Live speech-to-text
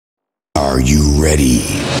Are you ready?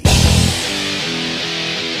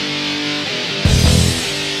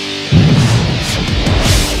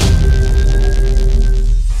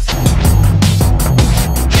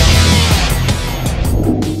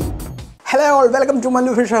 Hello all, welcome to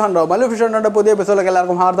Mallu Fish Hunter. Mallu Fish Hunter പുതിയ എപ്പിസോഡിലേക്ക്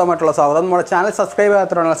എല്ലാവർക്കും ഹാർദവമായിട്ടുള്ള സ്വാഗതം. നമ്മുടെ ചാനൽ സബ്സ്ക്രൈബ്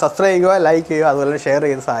ചെയ്യാത്തവരാണെങ്കിൽ സബ്സ്ക്രൈബ് ചെയ്യുക, ലൈക്ക് ചെയ്യുക, അതുപോലെ ഷെയർ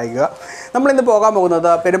ചെയ്ത് സഹായിക്കുക. നമ്മളിന്ന് പോകാൻ പോകുന്നത്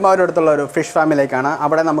പെരുമ്പാവൂർ അടുത്തുള്ള ഒരു ഫിഷ് ഫാമിലേക്കാണ്.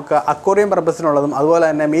 അവിടെ നമുക്ക് അക്വേറിയം പർപ്പസിനുള്ളതും അതുപോലെ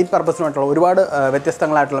തന്നെ മീറ്റ് പർപ്പസിനുമായിട്ടുള്ള ഒരുപാട്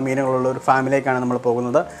വ്യത്യസ്തങ്ങളായിട്ടുള്ള മീനുകളുള്ള ഒരു ഫാമിലേക്കാണ് നമ്മൾ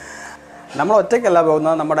പോകുന്നത്. നമ്മൾ ഒറ്റയ്ക്കല്ല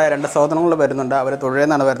പോകുന്നത്, നമ്മുടെ രണ്ട് സഹോദരങ്ങൾ വരുന്നുണ്ട്. അവർ തൊഴിലിൽ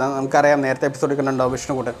നിന്നാണ് വരുന്നത്. നമുക്കറിയാം, നേരത്തെ എപ്പിസോഡിൽ കണ്ടുണ്ടാവും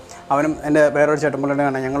വിഷ്ണുകൂട്ട്. അവനും എൻ്റെ വേറൊരു ചേട്ടൻപുള്ളിയുടെ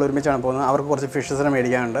കാണാൻ ഞങ്ങൾ ഒരുമിച്ചാണ് പോകുന്നത്. അവർക്ക് കുറച്ച് ഫിഷസിനെ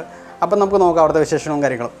മേടിക്കാനുണ്ട്. അപ്പം നമുക്ക് നോക്കാം അവിടുത്തെ വിശേഷങ്ങളും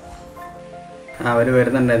കാര്യങ്ങളും. അവർ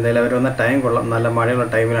വരുന്നുണ്ട്. എന്തായാലും അവർ വന്ന ടൈം കൊള്ളാം. നല്ല മഴയുള്ള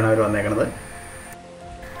ടൈമിലാണ് അവർ വന്നേക്കുന്നത്.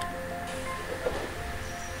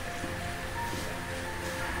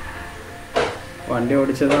 വണ്ടി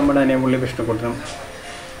ഓടിച്ചത് നമ്മുടെ അനിയൻപുള്ളി വിഷ്ണുക്കുട്ടനും,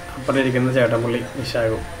 അപ്പുറം ഇരിക്കുന്ന ചേട്ടൻപുള്ളി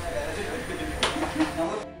വിശാഖവും.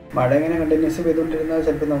 മഴ ഇങ്ങനെ കണ്ടിന്യൂസ് ചെയ്തുകൊണ്ടിരുന്നാൽ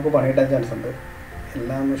ചിലപ്പോൾ നമുക്ക് പണിയിട്ടാൻ ചാൻസ് ഉണ്ട്.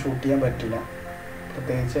 എല്ലാം ഒന്നും ഷൂട്ട് ചെയ്യാൻ പറ്റില്ല,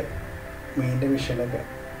 പ്രത്യേകിച്ച് മീനിൻ്റെ വിഷയമൊക്കെ.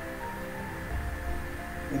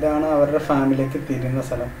 ഇതാണ് അവരുടെ ഫാമിലിക്ക് തിരിയുന്ന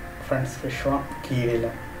സ്ഥലം. Friends fish farm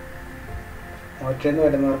കീഴിലം. ഒറ്റയിൽ നിന്ന്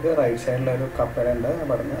വരുന്നവർക്ക് റൈറ്റ് സൈഡിലൊരു കപ്പലുണ്ട്.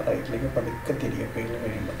 അവിടെ നിന്ന് റൈറ്റിലേക്ക് പതുക്കെ തിരികെ കീഴിൽ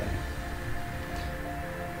കഴിയുമ്പോൾ തന്നെ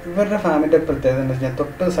ഇവരുടെ ഫാമിൻ്റെ പ്രത്യേകത എന്താ വെച്ച് കഴിഞ്ഞാൽ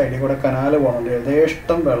തൊട്ട് സൈഡിൽ കൂടെ കനാല് പോകുന്നുണ്ട്.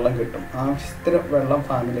 യഥേഷ്ടം വെള്ളം കിട്ടും. ആവശ്യത്തിന് വെള്ളം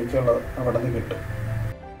ഫാമിലിക്കുള്ളത് അവിടെ നിന്ന് കിട്ടും.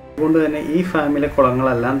 അതുകൊണ്ട് തന്നെ ഈ ഫാമിലെ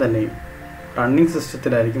കുളങ്ങളെല്ലാം തന്നെയും റണ്ണിങ്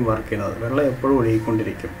സിസ്റ്റത്തിലായിരിക്കും വർക്ക് ചെയ്യുന്നത്. വെള്ളം എപ്പോഴും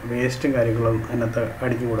ഒഴുകിക്കൊണ്ടിരിക്കും. വേസ്റ്റും കാര്യങ്ങളും അതിനകത്ത്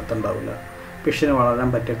അടിഞ്ഞു കൊടുത്തിട്ടുണ്ടാവില്ല. ഫിഷിന് വളരാൻ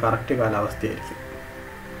പറ്റിയ കറക്റ്റ് കാലാവസ്ഥയായിരിക്കും.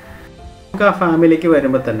 നമുക്ക് ആ ഫാമിലിക്ക്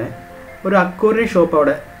വരുമ്പോൾ തന്നെ ഒരു അക്വേറിയം ഷോപ്പ്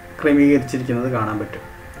അവിടെ ക്രമീകരിച്ചിരിക്കുന്നത് കാണാൻ പറ്റും.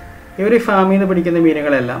 ഇവർ ഈ ഫാമിൽ നിന്ന് പിടിക്കുന്ന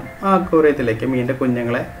മീനുകളെല്ലാം ആ അക്വേറിയത്തിലേക്ക്, മീനിൻ്റെ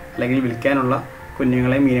കുഞ്ഞുങ്ങളെ അല്ലെങ്കിൽ വിൽക്കാനുള്ള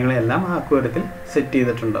കുഞ്ഞുങ്ങളെ മീനുകളെല്ലാം ആ അക്വേറിയത്തിൽ സെറ്റ്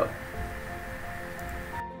ചെയ്തിട്ടുണ്ടാവും.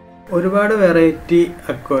 ഒരുപാട് വെറൈറ്റി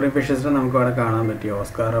അക്വേറിയം ഫിഷസിനെ നമുക്ക് അവിടെ കാണാൻ പറ്റി.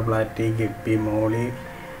 ഓസ്കാർ, പ്ലാറ്റി, ഗപ്പി, മോളി,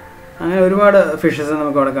 അങ്ങനെ ഒരുപാട് ഫിഷസ്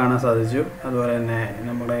നമുക്ക് അവിടെ കാണാൻ സാധിച്ചു. അതുപോലെ തന്നെ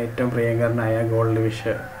നമ്മുടെ ഏറ്റവും പ്രിയങ്കരനായ ഗോൾഡ്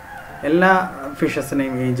ഫിഷ്, എല്ലാ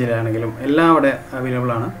ഫിഷസിനെയും ഏഞ്ചലാണെങ്കിലും എല്ലാം അവിടെ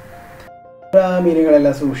അവൈലബിൾ ആണ്. ആ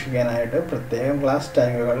മീനുകളെല്ലാം സൂക്ഷിക്കാനായിട്ട് പ്രത്യേകം ഗ്ലാസ്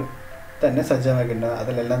ടാങ്കുകൾ തന്നെ സജ്ജമാക്കിയിട്ടുണ്ട്.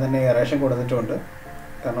 അതിലെല്ലാം തന്നെ എയറേഷൻ കൊടുത്തിട്ടുണ്ട്.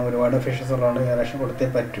 കാരണം ഒരുപാട് ഫിഷസ് ഉള്ളതുകൊണ്ട് എയറേഷൻ കൊടുത്തേ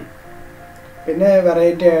പറ്റൂ. പിന്നെ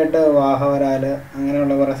വെറൈറ്റി ആയിട്ട് വാഹവരാൽ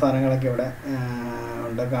അങ്ങനെയുള്ള കുറേ സാധനങ്ങളൊക്കെ ഇവിടെ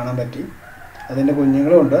ഉണ്ട്, കാണാൻ പറ്റി. അതിൻ്റെ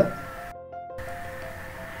കുഞ്ഞുങ്ങളും ഉണ്ട്.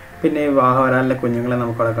 പിന്നെ ഈ വാഹവരാലിലെ കുഞ്ഞുങ്ങളെ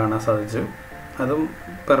നമുക്കവിടെ കാണാൻ സാധിച്ചു. അതും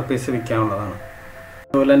പെർ പീസ് വിൽക്കാനുള്ളതാണ്.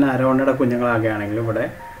 അതുപോലെ തന്നെ അരോണയുടെ കുഞ്ഞുങ്ങളാകെ ആണെങ്കിലും ഇവിടെ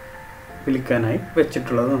വിൽക്കാനായി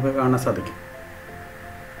വെച്ചിട്ടുള്ളത് നമുക്ക് കാണാൻ സാധിക്കും.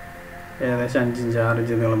 ഏകദേശം 5 ഇഞ്ച് 6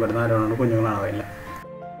 ഇഞ്ച് നീളം വരുന്ന അരോണയുടെ കുഞ്ഞുങ്ങളാണ് അവയെല്ലാം.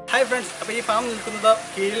 ഹായ് ഫ്രണ്ട്സ്, അപ്പോൾ ഈ ഫാം നിൽക്കുന്നത്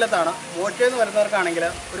കീഴിലത്താണ്. മോട്ടയിൽ നിന്ന് വരുന്നവർക്കാണെങ്കിൽ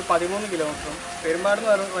ഒരു 13 കിലോമീറ്ററും പെരുമ്പാടിൽ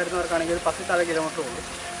നിന്ന് വരുന്നവർക്കാണെങ്കിൽ ഒരു 10 കിലോമീറ്ററും ഉള്ളൂ.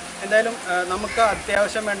 എന്തായാലും നമുക്ക്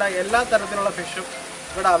അത്യാവശ്യം വേണ്ട എല്ലാ തരത്തിലുള്ള ഫിഷും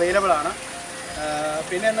ഇവിടെ അവൈലബിൾ ആണ്.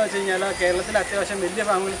 പിന്നെ എന്ന് വെച്ച് കഴിഞ്ഞാൽ കേരളത്തിലെ അത്യാവശ്യം വലിയ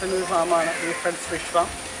ഫാമിൽ തന്നെ ഒരു ഫാമാണ് ഈ ഫ്രണ്ട്സ് ഫിഷ് ഫാം.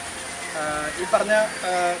 ഈ പറഞ്ഞ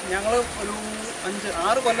ഞങ്ങൾ ഒരു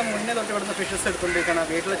 5-6 കൊല്ലം മുന്നേ തൊട്ട് ഇവിടുന്ന് ഫിഷസ് എടുത്തുകൊണ്ടിരിക്കുകയാണ്.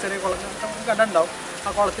 വീട്ടിലെ ചെറിയ കുളത്തിൽ കണ്ടിട്ടുണ്ടാവും.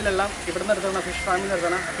 ആ കുളത്തിലെല്ലാം ഇവിടുന്ന് എടുത്തുന്ന ഫിഷ് ഫാമിൽ നിന്ന്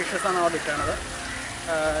എടുക്കുന്ന ഫിഷസാണ് അവിടെ ഇട്ടാണത്.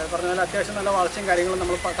 പറഞ്ഞ പോലെ അത്യാവശ്യം നല്ല വളർച്ചയും കാര്യങ്ങളും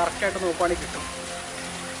നമ്മൾ കറക്റ്റായിട്ട് നോക്കുകയാണെങ്കിൽ കിട്ടും.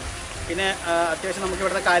 പിന്നെ അത്യാവശ്യം നമുക്ക്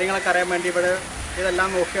ഇവിടുത്തെ കാര്യങ്ങളൊക്കെ അറിയാൻ വേണ്ടി ഇവിടെ ഇതെല്ലാം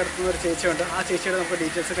നോക്കിയെടുക്കുന്ന ഒരു ചേച്ചിയുണ്ട്. ആ ചേച്ചിയുടെ നമുക്ക്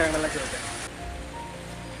ഡീറ്റെയിൽസ് കാര്യങ്ങളെല്ലാം ചോദിക്കാം.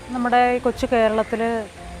 നമ്മുടെ ഈ കൊച്ചു കേരളത്തിൽ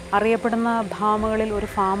അറിയപ്പെടുന്ന ഫാമുകളിൽ ഒരു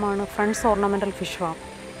ഫാമാണ് ഫ്രണ്ട്സ് ഓർണമെൻ്റൽ ഫിഷ് ഫാം.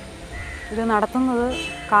 ഇത് നടത്തുന്നത്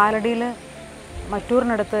കാലടിയിൽ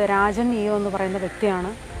മറ്റൂരിനടുത്ത് രാജൻ ഇയോ എന്ന് പറയുന്ന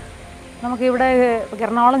വ്യക്തിയാണ്. നമുക്കിവിടെ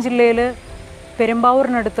എറണാകുളം ജില്ലയിൽ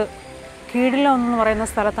പെരുമ്പാവൂരിനടുത്ത് കീഴിലം എന്ന് പറയുന്ന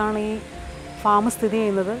സ്ഥലത്താണ് ഈ ഫാം സ്ഥിതി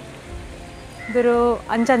ചെയ്യുന്നത്. ഇതൊരു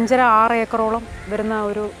 5-5.5 ഏക്കറോളം വരുന്ന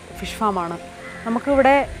ഒരു ഫിഷ് ഫാമാണ്.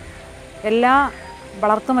 നമുക്കിവിടെ എല്ലാ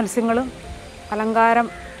വളർത്തു മത്സ്യങ്ങളും അലങ്കാരം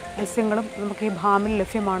മത്സ്യങ്ങളും നമുക്ക് ഈ ഫാമിൽ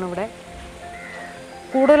ലഭ്യമാണ്. ഇവിടെ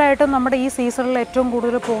കൂടുതലായിട്ടും നമ്മുടെ ഈ സീസണിൽ ഏറ്റവും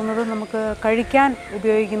കൂടുതൽ പോകുന്നത് നമുക്ക് കഴിക്കാൻ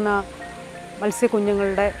ഉപയോഗിക്കുന്ന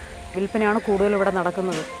മത്സ്യക്കുഞ്ഞുങ്ങളുടെ വിൽപ്പനയാണ് കൂടുതൽ ഇവിടെ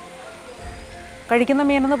നടക്കുന്നത്. കഴിക്കുന്ന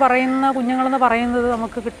മീനെന്ന് പറയുന്ന കുഞ്ഞുങ്ങളെന്ന് പറയുന്നത്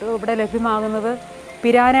നമുക്ക് ഇവിടെ ലഭ്യമാകുന്നത്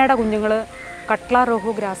പിരാനയുടെ കുഞ്ഞുങ്ങൾ, കട്ട്ല,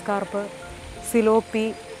 രോഹു, ഗ്രാസ് കാർപ്പ്, സിലോപ്പി,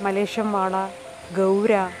 മലേഷ്യൻ വാള,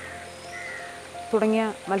 ഗൗര തുടങ്ങിയ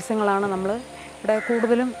മത്സ്യങ്ങളാണ് നമ്മൾ ഇവിടെ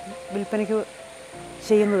കൂടുതലും വിൽപ്പനയ്ക്ക്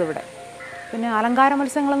ചെയ്യുന്നത് ഇവിടെ. പിന്നെ അലങ്കാര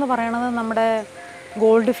മത്സ്യങ്ങളെന്ന് പറയുന്നത് നമ്മുടെ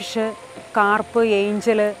ഗോൾഡ് ഫിഷ്, കാർപ്പ്,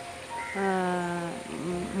 ഏഞ്ചൽ,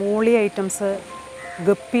 മോളി ഐറ്റംസ്,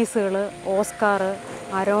 ഗപ്പീസുകൾ, ഓസ്കാർ,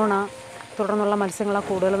 അരോണ തുടർന്നുള്ള മത്സ്യങ്ങളാണ്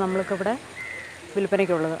കൂടുതൽ നമ്മൾക്കിവിടെ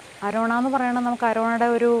വിൽപ്പനയ്ക്കുള്ളത്. അരോണ എന്ന് പറയുന്നത് നമുക്ക് അരോണയുടെ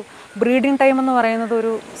ഒരു ബ്രീഡിംഗ് ടൈം എന്ന് പറയുന്നത്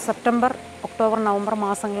ഒരു സെപ്റ്റംബർ, ഒക്ടോബർ, നവംബർ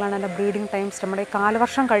മാസങ്ങളാണ് അതിൻ്റെ ബ്രീഡിംഗ് ടൈംസ്. നമ്മുടെ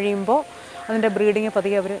കാലവർഷം കഴിയുമ്പോൾ അതിൻ്റെ ബ്രീഡിങ്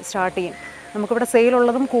പതിയെ അവർ സ്റ്റാർട്ട് ചെയ്യും. നമുക്കിവിടെ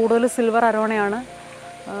സെയിലുള്ളതും കൂടുതൽ സിൽവർ അരോണയാണ്.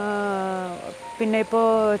 പിന്നെ ഇപ്പോൾ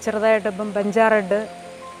ചെറുതായിട്ട് ഇപ്പം ബെഞ്ചാ red,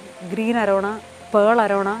 green arowana, pearl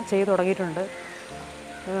arowana ചെയ്ത് തുടങ്ങിയിട്ടുണ്ട്.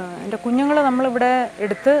 എൻ്റെ കുഞ്ഞുങ്ങൾ നമ്മളിവിടെ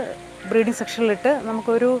എടുത്ത് ബ്രീഡിംഗ് സെക്ഷനിലിട്ട്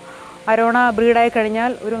നമുക്കൊരു അരോണ ബ്രീഡായി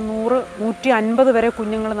കഴിഞ്ഞാൽ ഒരു 100-150 വരെ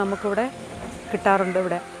കുഞ്ഞുങ്ങൾ നമുക്കിവിടെ കിട്ടാറുണ്ട്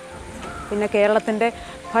ഇവിടെ. പിന്നെ കേരളത്തിൻ്റെ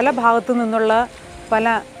പല ഭാഗത്തു നിന്നുള്ള പല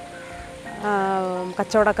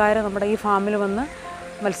കച്ചവടക്കാർ നമ്മുടെ ഈ ഫാമിൽ വന്ന്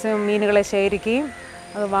മീനുകളെ ശേഖരിക്കുകയും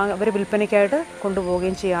അത് അവർ വിൽപ്പനയ്ക്കായിട്ട്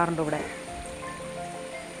കൊണ്ടുപോവുകയും ചെയ്യാറുണ്ട് ഇവിടെ.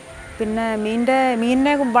 പിന്നെ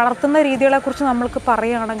മീനിനെ വളർത്തുന്ന രീതികളെക്കുറിച്ച് നമ്മൾക്ക്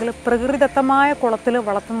പറയുകയാണെങ്കിൽ പ്രകൃതിദത്തമായ കുളത്തിൽ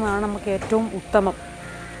വളർത്തുന്നതാണ് നമുക്ക് ഏറ്റവും ഉത്തമം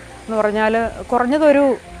എന്ന് പറഞ്ഞാൽ കുറഞ്ഞതൊരു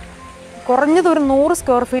 100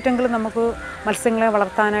 സ്ക്വയർ ഫീറ്റെങ്കിലും നമുക്ക് മത്സ്യങ്ങളെ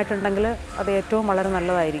വളർത്താനായിട്ടുണ്ടെങ്കിൽ അത് ഏറ്റവും വളരെ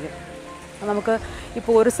നല്ലതായിരിക്കും. നമുക്ക്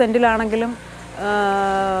ഇപ്പോൾ 1 സെൻറ്റിലാണെങ്കിലും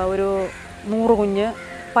ഒരു 100 കുഞ്ഞ്,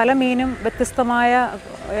 പല മീനും വ്യത്യസ്തമായ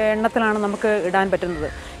എണ്ണത്തിലാണ് നമുക്ക് ഇടാൻ പറ്റുന്നത്.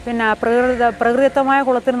 പിന്നെ പ്രകൃതിദത്തമായ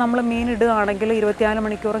കുളത്തിൽ നമ്മൾ മീൻ ഇടുകയാണെങ്കിൽ 24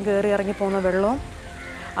 മണിക്കൂറും കയറി ഇറങ്ങി പോകുന്ന വെള്ളവും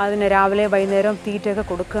അതിന് രാവിലെ വൈകുന്നേരം തീറ്റയൊക്കെ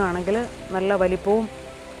കൊടുക്കുകയാണെങ്കിൽ നല്ല വലിപ്പവും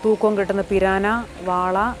തൂക്കവും കിട്ടുന്ന പിരാന,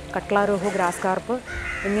 വാള, കട്ട്ളാരോഹു, ഗ്രാസ് കാർപ്പ്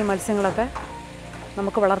എന്നീ മത്സ്യങ്ങളൊക്കെ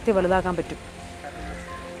നമുക്ക് വളർത്തി വലുതാക്കാൻ പറ്റും.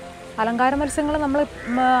 അലങ്കാര മത്സ്യങ്ങളെ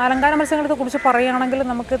കുറിച്ച് പറയുകയാണെങ്കിൽ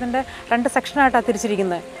നമുക്ക് ഇതിൻ്റെ 2 സെക്ഷനായിട്ടാണ്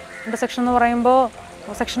തിരിച്ചിരിക്കുന്നത്. 2 സെക്ഷൻ എന്ന് പറയുമ്പോൾ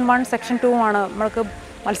സെക്ഷൻ 1, സെക്ഷൻ 2 ആണ്. നമ്മൾക്ക്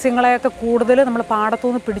മത്സ്യങ്ങളെയൊക്കെ കൂടുതൽ നമ്മൾ പാടത്തു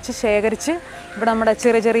നിന്ന് പിടിച്ച് ശേഖരിച്ച് ഇവിടെ നമ്മുടെ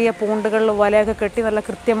ചെറിയ ചെറിയ പൂണ്ടുകളിൽ വലയൊക്കെ കെട്ടി നല്ല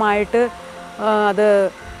കൃത്യമായിട്ട് അത്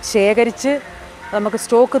ശേഖരിച്ച് നമുക്ക്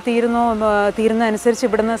സ്റ്റോക്ക് തീരുന്നതനുസരിച്ച്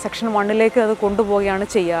ഇവിടുന്ന് സെക്ഷൻ 1ലേക്ക് അത് കൊണ്ടുപോവുകയാണ്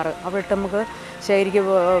ചെയ്യാറ്. അവിടെ നമുക്ക്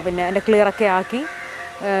പിന്നെ അതിൻ്റെ ക്ലിയറൊക്കെ ആക്കി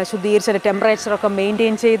ശുദ്ധീകരിച്ച് അതിൻ്റെ ടെമ്പറേച്ചറൊക്കെ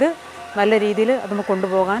മെയിൻറ്റെയിൻ ചെയ്ത് നല്ല രീതിയിൽ അത് നമുക്ക്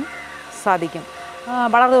കൊണ്ടുപോകാൻ സാധിക്കും.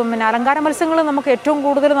 പിന്നെ അലങ്കാര മത്സ്യങ്ങൾ നമുക്ക് ഏറ്റവും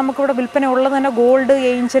കൂടുതൽ നമുക്കിവിടെ വിൽപ്പന ഉള്ളത് തന്നെ gold,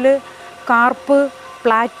 Angel, carp,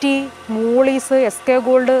 platy, മൂളീസ്, SK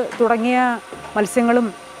gold തുടങ്ങിയ മത്സ്യങ്ങളും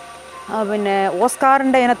പിന്നെ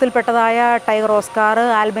ഓസ്കാറിൻ്റെ ഇനത്തിൽപ്പെട്ടതായ tiger Oscar,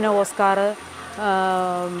 albino Oscar,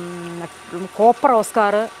 copper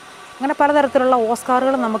Oscar, അങ്ങനെ പലതരത്തിലുള്ള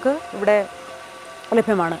ഓസ്കാറുകൾ നമുക്ക് ഇവിടെ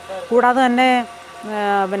ലഭ്യമാണ്. കൂടാതെ തന്നെ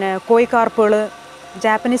പിന്നെ കോയി കാർപ്പുകൾ,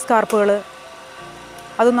 ജാപ്പനീസ് കാർപ്പുകൾ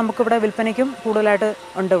അതും നമുക്കിവിടെ വിൽപ്പനയ്ക്കും കൂടുതലായിട്ട്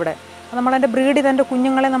ഉണ്ട് ഇവിടെ. നമ്മളതിൻ്റെ ബ്രീഡ് ചെയ്തതിൻ്റെ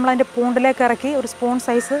കുഞ്ഞുങ്ങളെ നമ്മളതിൻ്റെ പൂണ്ടിലേക്ക് ഇറക്കി, ഒരു സ്പൂൺ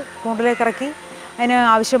സൈസ് പൂണ്ടിലേക്ക് ഇറക്കി അതിന്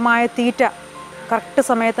ആവശ്യമായ തീറ്റ കറക്റ്റ്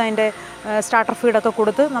സമയത്ത് അതിൻ്റെ സ്റ്റാർട്ടർ ഫീഡൊക്കെ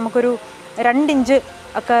കൊടുത്ത് നമുക്കൊരു 2 ഇഞ്ച്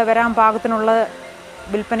ഒക്കെ വരാൻ പാകത്തിനുള്ള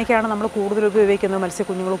വിൽപ്പനയ്ക്കാണ് നമ്മൾ കൂടുതൽ ഉപയോഗിക്കുന്നത്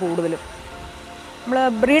മത്സ്യക്കുഞ്ഞുങ്ങൾ കൂടുതലും. നമ്മൾ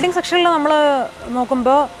ബ്രീഡിംഗ് സെക്ഷനിൽ നമ്മൾ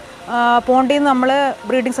നോക്കുമ്പോൾ പോണ്ടിൽ നിന്ന് നമ്മൾ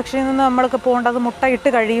ബ്രീഡിംഗ് സെക്ഷനിൽ നിന്ന് നമ്മൾക്ക് പോകേണ്ടത് മുട്ട ഇട്ട്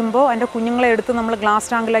കഴിയുമ്പോൾ അതിൻ്റെ കുഞ്ഞുങ്ങളെ എടുത്ത് നമ്മൾ ഗ്ലാസ്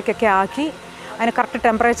ടാങ്കിലേക്കൊക്കെ ആക്കി അതിന് കറക്റ്റ്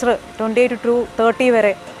ടെമ്പറേച്ചർ 28 to 30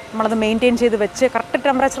 വരെ നമ്മളത് മെയിൻറ്റെയിൻ ചെയ്ത് വെച്ച്, കറക്റ്റ്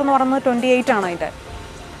ടെമ്പറേച്ചർ എന്ന് പറയുന്നത് 28 ആണ് അതിൻ്റെ.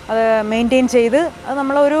 അത് മെയിൻറ്റെയിൻ ചെയ്ത് അത്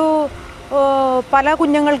നമ്മളൊരു പല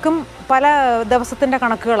കുഞ്ഞുങ്ങൾക്കും പല ദിവസത്തിൻ്റെ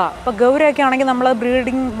കണക്കുകളാണ്. ഇപ്പോൾ ഗൗരയൊക്കെ ആണെങ്കിൽ നമ്മൾ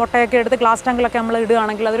ബ്രീഡിങ് മുട്ടയൊക്കെ എടുത്ത് ഗ്ലാസ് ടാങ്കിലൊക്കെ നമ്മൾ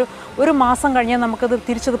ഇടുകയാണെങ്കിൽ ഒരു മാസം കഴിഞ്ഞാൽ നമുക്കത്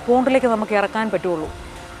തിരിച്ചത് പോണ്ടിലേക്ക് നമുക്ക് ഇറക്കാൻ പറ്റുള്ളൂ.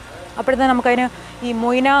 അപ്പോഴത്തേന് നമുക്കതിന് ഈ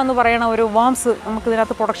മൊയ്ന എന്ന് പറയുന്ന ഒരു വാംസ്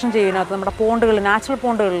നമുക്കിതിനകത്ത് പ്രൊഡക്ഷൻ ചെയ്യുന്നതിനകത്ത് നമ്മുടെ പോണ്ടുകൾ, നാച്ചുറൽ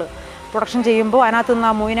പോണ്ടുകളിൽ പ്രൊഡക്ഷൻ ചെയ്യുമ്പോൾ അതിനകത്ത് നിന്ന്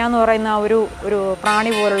ആ മൊയ്ന എന്ന് പറയുന്ന ഒരു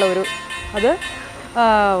പ്രാണി പോലുള്ള അത്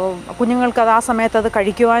കുഞ്ഞുങ്ങൾക്ക് ആ സമയത്ത് അത്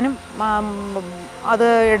കഴിക്കുവാനും അത്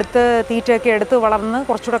എടുത്ത് തീറ്റയൊക്കെ എടുത്ത് വളർന്ന്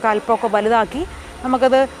കുറച്ചുകൂടെ അല്പമൊക്കെ വലുതാക്കി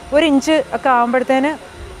നമുക്കത് 1 ഇഞ്ച് ഒക്കെ ആകുമ്പോഴത്തേന്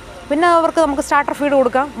പിന്നെ നമുക്ക് സ്റ്റാർട്ടർ ഫീഡ്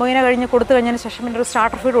കൊടുക്കാം. മൊയ്ന കൊടുത്തു കഴിഞ്ഞതിന് ശേഷം പിന്നെ ഒരു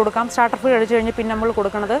സ്റ്റാർട്ടർ ഫീഡ് കൊടുക്കാം. സ്റ്റാർട്ടർ ഫീഡ് കഴിച്ച് കഴിഞ്ഞ് പിന്നെ നമ്മൾ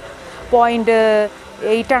കൊടുക്കുന്നത്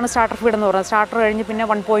 0.8 ആണ് സ്റ്റാർട്ടർ ഫീഡ് എന്ന് പറയുന്നത്. സ്റ്റാർട്ടർ കഴിഞ്ഞ് പിന്നെ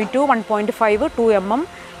 1.2, 1.5, 2 mm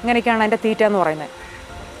ഇങ്ങനെയൊക്കെയാണ് അതിൻ്റെ തീറ്റ എന്ന് പറയുന്നത്.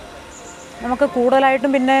 നമുക്ക്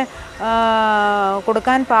കൂടുതലായിട്ടും പിന്നെ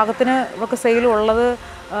കൊടുക്കാൻ പാകത്തിന് നമുക്ക് സെയിലുള്ളത്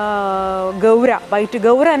വൈറ്റ്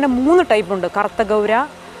ഗൗര തന്നെ 3 ടൈപ്പുണ്ട്. കറുത്ത ഗൗര,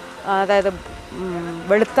 അതായത്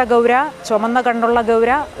വെളുത്ത ഗൗര, ചുമന്ന കണ്ണുള്ള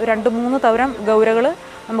ഗൗര, 2-3 തരം ഗൗരകൾ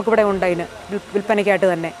നമുക്കിവിടെ ഉണ്ട് അതിന് വിൽപ്പനയ്ക്കായിട്ട്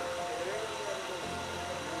തന്നെ.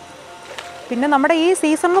 പിന്നെ നമ്മുടെ ഈ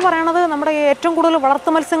സീസൺ എന്ന് പറയണത് നമ്മുടെ ഏറ്റവും കൂടുതൽ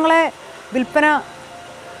വളർത്തു മത്സ്യങ്ങളെ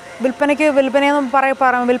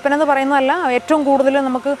വിൽപ്പനയെന്ന് പറയുന്നതല്ല, ഏറ്റവും കൂടുതൽ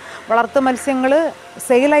നമുക്ക് വളർത്തു മത്സ്യങ്ങൾ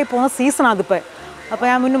സെയിലായി പോകുന്ന സീസണാണ് അതിപ്പോൾ. അപ്പോൾ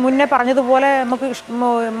ഞാൻ മുന്നേ പറഞ്ഞതുപോലെ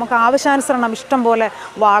നമുക്ക് ആവശ്യാനുസരണം ഇഷ്ടം പോലെ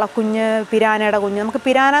വാളക്കുഞ്ഞ്, പിരാനയുടെ കുഞ്ഞ്. നമുക്ക്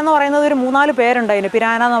പിരാന എന്ന് പറയുന്നത് ഒരു 3-4 പേരുണ്ട് അതിന്.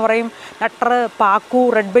 പിരാന എന്ന് പറയും, നട്ടർ, പാക്കു,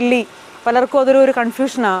 റെഡ് ബെല്ലി. പലർക്കും അതൊരു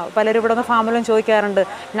കൺഫ്യൂഷനാണ്. പലരും ഇവിടെ നിന്ന് ഫാമിലും ചോദിക്കാറുണ്ട്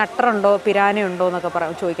നട്ടറുണ്ടോ പിരാനയുണ്ടോ എന്നൊക്കെ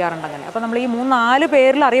ചോദിക്കാറുണ്ട് അങ്ങനെ. അപ്പോൾ നമ്മൾ ഈ 3-4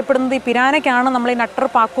 പേരിൽ അറിയപ്പെടുന്നത് ഈ പിരാനയ്ക്കാണ് നമ്മൾ ഈ നട്ടർ,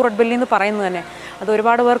 പാക്കു, റെഡ് ബെല്ലി എന്ന് പറയുന്നത് തന്നെ. അത്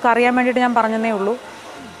ഒരുപാട് പേർക്ക് അറിയാൻ വേണ്ടിയിട്ട് ഞാൻ പറഞ്ഞതേ ഉള്ളൂ.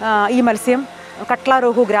 ഈ മത്സ്യം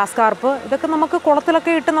കട്ട്ളാരോഹു, ഗ്രാസ് കാർപ്പ്, ഇതൊക്കെ നമുക്ക്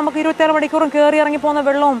കുളത്തിലൊക്കെ ഇട്ട് നമുക്ക് 24 മണിക്കൂറും കയറി ഇറങ്ങി പോകുന്ന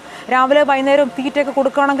വെള്ളവും രാവിലെ വൈകുന്നേരം തീറ്റയൊക്കെ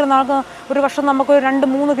കൊടുക്കുകയാണെങ്കിൽ നമുക്ക് ഒരു വർഷം നമുക്ക്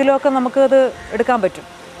 2-3 കിലോ ഒക്കെ നമുക്ക് അത് എടുക്കാൻ പറ്റും.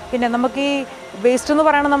 പിന്നെ നമുക്ക് ഈ വേസ്റ്റ് എന്ന്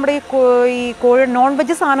പറയുന്നത് നമ്മുടെ ഈ കോഴി നോൺ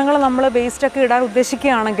വെജ് സാധനങ്ങൾ നമ്മൾ വേസ്റ്റൊക്കെ ഇടാൻ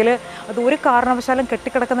ഉദ്ദേശിക്കുകയാണെങ്കിൽ അത് ഒരു കാരണവശാലും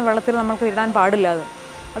കെട്ടിക്കിടക്കുന്ന വെള്ളത്തിൽ നമുക്ക് ഇടാൻ പാടില്ല.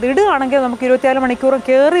 അത് ഇടുകയാണെങ്കിൽ നമുക്ക് 24 മണിക്കൂറും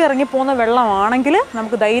കയറി ഇറങ്ങി പോകുന്ന വെള്ളമാണെങ്കിൽ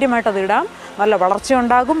നമുക്ക് ധൈര്യമായിട്ട് അത് ഇടാം. നല്ല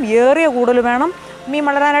വളർച്ചയുണ്ടാകും. ഏറിയ കൂടുതൽ വേണം. മീൻ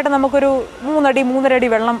വളരാനായിട്ട് നമുക്കൊരു 3 അടി 3.5 അടി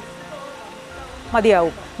വെള്ളം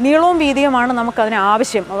മതിയാവും. നീളവും വീതിയുമാണ് നമുക്കതിന്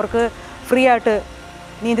ആവശ്യം. അവർക്ക് ഫ്രീ ആയിട്ട്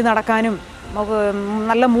നീന്തി നടക്കാനും നമുക്ക്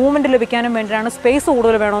നല്ല മൂവ്മെൻറ്റ് ലഭിക്കാനും വേണ്ടിയാണ് സ്പേസ്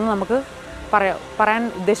കൂടുതൽ വേണമെന്ന് നമുക്ക് പറയാൻ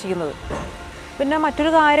ഉദ്ദേശിക്കുന്നത്. പിന്നെ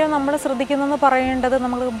മറ്റൊരു കാര്യം നമ്മൾ ശ്രദ്ധിക്കുന്നതെന്ന് പറയേണ്ടത്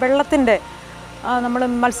നമ്മൾ വെള്ളത്തിൻ്റെ നമ്മൾ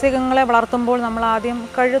മത്സ്യങ്ങളെ വളർത്തുമ്പോൾ നമ്മൾ ആദ്യം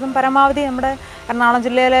കഴിവതും പരമാവധി നമ്മുടെ എറണാകുളം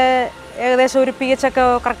ജില്ലയിലെ ഏകദേശം ഒരു pH ഒക്കെ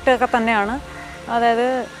കറക്റ്റ് ഒക്കെ തന്നെയാണ്. അതായത്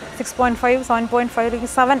 6.5 7.5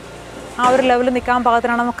 7 ആ ഒരു ലെവലിൽ നിൽക്കാൻ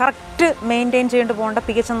പാകത്തിനാണ് നമുക്ക് കറക്റ്റ് മെയിൻറ്റെയിൻ ചെയ്യേണ്ടി പോകേണ്ട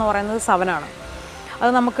pH എന്ന് പറയുന്നത് 7 ആണ്.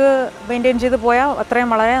 അത് നമുക്ക് മെയിൻറ്റെയിൻ ചെയ്ത് പോയാൽ അത്രയും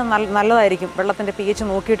വളരെ നല്ലതായിരിക്കും. വെള്ളത്തിൻ്റെ pH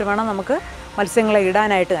നോക്കിയിട്ട് വേണം നമുക്ക് മത്സ്യങ്ങളെ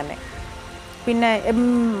ഇടാനായിട്ട് തന്നെ. പിന്നെ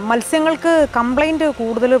മത്സ്യങ്ങൾക്ക് കംപ്ലൈൻറ്റ്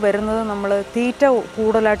കൂടുതൽ വരുന്നത് നമ്മൾ തീറ്റ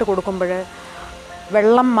കൂടുതലായിട്ട് കൊടുക്കുമ്പോൾ,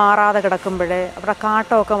 വെള്ളം മാറാതെ കിടക്കുമ്പോൾ, അവിടെ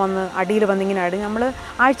കാട്ടമൊക്കെ വന്ന് അടിയിൽ വന്നിങ്ങനെ അടി നമ്മൾ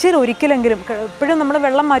ആഴ്ചയിൽ ഒരിക്കലെങ്കിലും എപ്പോഴും നമ്മൾ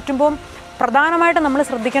വെള്ളം മാറ്റുമ്പോൾ പ്രധാനമായിട്ട് നമ്മൾ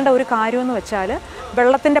ശ്രദ്ധിക്കേണ്ട ഒരു കാര്യമെന്ന് വെച്ചാൽ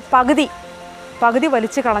വെള്ളത്തിൻ്റെ പകുതി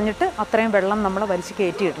വലിച്ച് കളഞ്ഞിട്ട് അത്രയും വെള്ളം നമ്മൾ വലിച്ച്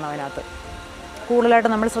കയറ്റിയിടണം. അതിനകത്ത് കൂടുതലായിട്ട്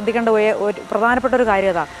നമ്മൾ ശ്രദ്ധിക്കേണ്ട ഒരു പ്രധാനപ്പെട്ട ഒരു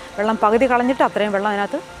കാര്യം അതാണ്. വെള്ളം പകുതി കളഞ്ഞിട്ട് അത്രയും വെള്ളം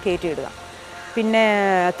അതിനകത്ത് കയറ്റിയിടുക. പിന്നെ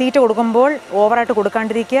തീറ്റ കൊടുക്കുമ്പോൾ ഓവറായിട്ട്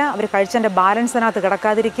കൊടുക്കാണ്ടിരിക്കുക. അവർ കഴിച്ചതിൻ്റെ ബാലൻസിനകത്ത്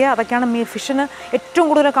കിടക്കാതിരിക്കുക. അതൊക്കെയാണ് ഫിഷിന് ഏറ്റവും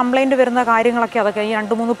കൂടുതൽ കംപ്ലൈൻറ്റ് വരുന്ന കാര്യങ്ങളൊക്കെ. അതൊക്കെ ഈ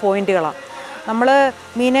 2-3 പോയിൻറ്റുകളാണ്. നമ്മൾ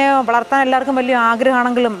മീനെ വളർത്താൻ എല്ലാവർക്കും വലിയ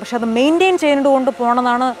ആഗ്രഹമാണെങ്കിലും പക്ഷെ അത് മെയിൻറ്റെയിൻ ചെയ്യുന്നത് കൊണ്ട്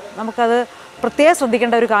പോകണമെന്നാണ് നമുക്കത് പ്രത്യേകം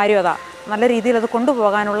ശ്രദ്ധിക്കേണ്ട ഒരു കാര്യം. അതാണ് നല്ല രീതിയിൽ അത്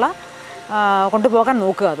കൊണ്ടുപോകാൻ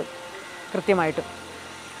നോക്കുക അത് കൃത്യമായിട്ട്.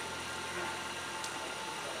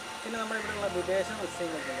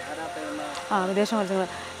 വിദേശ മത്സ്യങ്ങൾ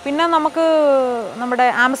പിന്നെ നമുക്ക് നമ്മുടെ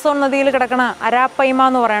ആമസോൺ നദിയിൽ കിടക്കണ അരാപ്പൈമ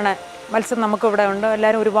എന്ന് പറയുന്ന മത്സ്യം നമുക്കിവിടെ ഉണ്ട്.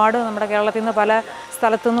 എല്ലാവരും ഒരുപാട് നമ്മുടെ കേരളത്തിൽ നിന്ന് പല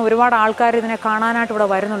സ്ഥലത്തു നിന്ന് ഒരുപാട് ആൾക്കാർ ഇതിനെ കാണാനായിട്ട് ഇവിടെ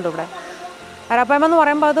വരുന്നുണ്ട്. ഇവിടെ അരാപ്പൈമ എന്ന്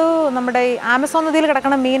പറയുമ്പോൾ അത് നമ്മുടെ ഈ ആമസോൺ നദിയിൽ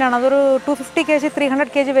കിടക്കുന്ന മീനാണ്. അതൊരു 250 kg 300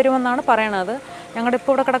 kg വരുമെന്നാണ് പറയണത്. ഞങ്ങളുടെ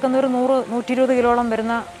ഇപ്പോൾ ഇവിടെ കിടക്കുന്ന ഒരു 100-120 കിലോളം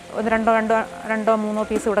വരുന്ന രണ്ടോ മൂന്നോ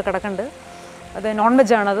പീസ് ഇവിടെ കിടക്കുന്നുണ്ട്. അത് നോൺ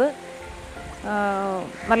വെജാണത്.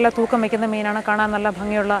 നല്ല തൂക്കം വയ്ക്കുന്ന മീനാണ്. കാണാൻ നല്ല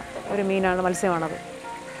ഭംഗിയുള്ള ഒരു മത്സ്യമാണത്.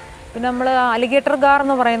 പിന്നെ നമ്മൾ അലിഗേറ്റർ ഗാർ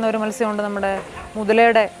എന്ന് പറയുന്ന ഒരു മത്സ്യമുണ്ട്. നമ്മുടെ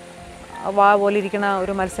മുതലയുടെ വാ പോലെ ഇരിക്കുന്ന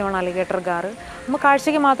ഒരു മത്സ്യമാണ് അലിഗേറ്റർ ഗാർ. നമുക്ക്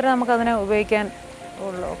കാഴ്ചയ്ക്ക് മാത്രമേ നമുക്കതിനെ ഉപയോഗിക്കാൻ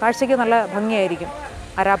ഉള്ളൂ. കാഴ്ചയ്ക്ക് നല്ല ഭംഗിയായിരിക്കും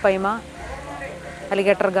അരാപ്പൈമ,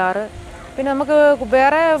 അലിഗേറ്റർ ഗാർ. പിന്നെ നമുക്ക്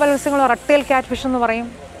വേറെ മത്സ്യങ്ങൾ റെക്ടൈൽ ക്യാറ്റ് ഫിഷ് എന്ന് പറയും,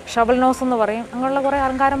 ഷവൽ നോസ് എന്ന് പറയും. അങ്ങനെയുള്ള കുറേ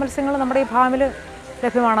അലങ്കാര മത്സ്യങ്ങൾ നമ്മുടെ ഈ ഫാമിൽ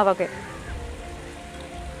ലഭ്യമാണതൊക്കെ.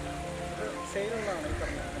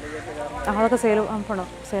 അതൊക്കെ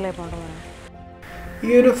സെയിലായി പോകണം. ഈ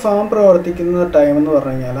ഒരു ഫാം പ്രവർത്തിക്കുന്ന ടൈം എന്ന്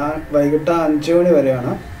പറഞ്ഞു കഴിഞ്ഞാൽ വൈകിട്ട് 5 മണി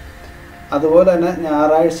വരെയാണ്. അതുപോലെ തന്നെ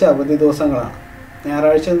ഞായറാഴ്ച അവധി ദിവസങ്ങളാണ്.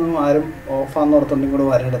 ഞായറാഴ്ച ഒന്നും ആരും ഓഫാന്ന് ഓർത്തുണ്ടെങ്കിൽ കൂടെ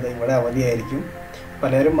വരരുത്. ഇവിടെ അവധിയായിരിക്കും.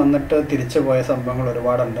 പലരും വന്നിട്ട് തിരിച്ചു പോയ സംഭവങ്ങൾ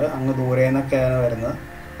ഒരുപാടുണ്ട്. അങ്ങ് ദൂരെ നിന്നൊക്കെയാണ് വരുന്നത്.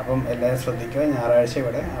 അപ്പം എല്ലാവരും ശ്രദ്ധിക്കുക, ഞായറാഴ്ച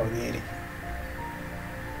ഇവിടെ അവധിയായിരിക്കും.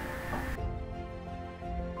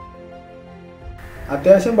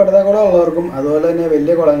 അത്യാവശ്യം പഠിതാക്കുളം ഉള്ളവർക്കും അതുപോലെ തന്നെ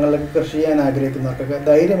വലിയ കുളങ്ങളിലൊക്കെ കൃഷി ചെയ്യാൻ ആഗ്രഹിക്കുന്നവർക്കൊക്കെ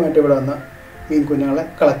ധൈര്യമായിട്ട് ഇവിടെ വന്ന് മീൻ കുഞ്ഞുങ്ങളെ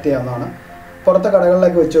കളക്ട് ചെയ്യാവുന്നതാണ്. പുറത്തെ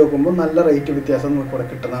കടകളിലൊക്കെ വെച്ച് നോക്കുമ്പോൾ നല്ല റേറ്റ് വ്യത്യാസം നമുക്ക് ഇവിടെ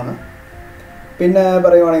കിട്ടുന്നതാണ്. പിന്നെ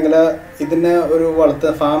പറയുവാണെങ്കിൽ ഇതിനെ ഒരു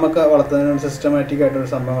ഫാമൊക്കെ വളർത്തുന്നതിന് സിസ്റ്റമാറ്റിക് ആയിട്ടൊരു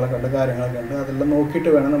സംഭവങ്ങളൊക്കെ ഉണ്ട്, കാര്യങ്ങളൊക്കെ ഉണ്ട്. അതെല്ലാം നോക്കിയിട്ട്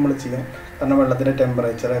വേണം നമ്മൾ ചെയ്യാൻ. കാരണം വെള്ളത്തിൻ്റെ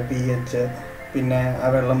ടെമ്പറേച്ചർ, pH, പിന്നെ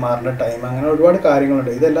ആ വെള്ളം മാറേണ്ട ടൈം, അങ്ങനെ ഒരുപാട്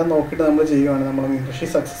കാര്യങ്ങളുണ്ട്. ഇതെല്ലാം നോക്കിയിട്ട് നമ്മൾ ചെയ്യുവാണെങ്കിൽ നമ്മൾ മീൻ കൃഷി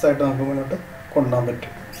സക്സസ് ആയിട്ട് നമുക്ക് മുന്നോട്ട് കൊണ്ടുപോകാൻ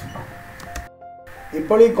പറ്റും.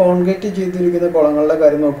 ഇപ്പോൾ ഈ കോൺക്രീറ്റ് ചെയ്തിരിക്കുന്ന കുളങ്ങളുടെ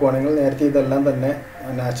കാര്യം നോക്കുവാണെങ്കിൽ നേരത്തെ ഇതെല്ലാം തന്നെ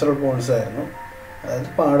നാച്ചുറൽ പോൺസ് ആയിരുന്നു. അതായത്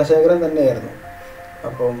പാടശേഖരം തന്നെയായിരുന്നു.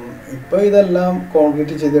 അപ്പം ഇപ്പോൾ ഇതെല്ലാം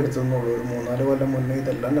കോൺക്രീറ്റ് ചെയ്തെടുത്തുന്നുള്ളൂ. ഒരു 3-4 കൊല്ലം മുന്നേ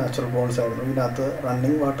ഇതെല്ലാം നാച്ചുറൽ പോൺസ് ആയിരുന്നു. ഇതിനകത്ത്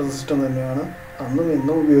റണ്ണിങ് വാട്ടർ സിസ്റ്റം തന്നെയാണ് അന്നും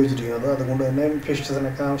ഇന്നും ഉപയോഗിച്ചിരിക്കുന്നത്. അതുകൊണ്ട് തന്നെ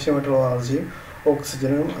ഫിഷസിനൊക്കെ ആവശ്യമായിട്ടുള്ള വളർച്ചയും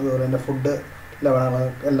ഓക്സിജനും അതുപോലെ തന്നെ ഫുഡ്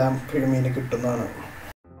ലവണങ്ങളും എല്ലാം മീന് കിട്ടുന്നതാണ്.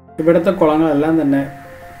 ഇവിടുത്തെ കുളങ്ങളെല്ലാം തന്നെ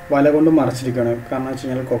വല കൊണ്ട് മറച്ചിരിക്കുകയാണ്. കാരണം വെച്ച്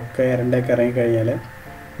കഴിഞ്ഞാൽ കൊക്ക എരണ്ടയൊക്കെ ഇറങ്ങിക്കഴിഞ്ഞാൽ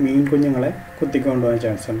മീൻ കുഞ്ഞുങ്ങളെ കുത്തിക്കൊണ്ടുപോകാൻ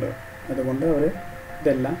ചാൻസ് ഉണ്ട്. അതുകൊണ്ട് അവർ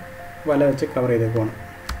ഇതെല്ലാം വല വെച്ച് കവർ ചെയ്തേക്കുവാണ്.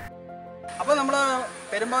 അപ്പോൾ നമ്മൾ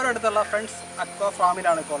പെരുമ്പാവൂർ അടുത്തുള്ള ഫ്രണ്ട്സ് അക്വ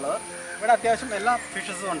ഫാമിലാണ് ഇപ്പോൾ ഉള്ളത്. ഇവിടെ അത്യാവശ്യം എല്ലാ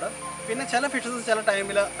ഫിഷസും ഉണ്ട്. പിന്നെ ചില ഫിഷസ് ചില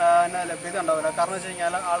ടൈമിൽ ലഭ്യത ഉണ്ടാവില്ല. കാരണം വെച്ച്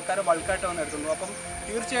കഴിഞ്ഞാൽ ആൾക്കാർ ബൾക്കായിട്ട് വന്ന് എടുക്കുന്നു. അപ്പം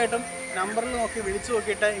തീർച്ചയായിട്ടും നമ്പറിൽ നോക്കി വിളിച്ചു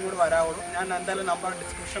നോക്കിയിട്ട് ഇങ്ങോട്ട് വരാവുള്ളൂ. ഞാൻ എന്തായാലും നമ്പർ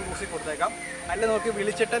ഡിസ്ക്രിപ്ഷൻ ബോക്സിൽ കൊടുത്തേക്കാം. അതിൽ നോക്കി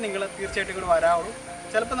വിളിച്ചിട്ട് നിങ്ങൾ തീർച്ചയായിട്ടും ഇങ്ങോട്ട് വരാവുള്ളൂ.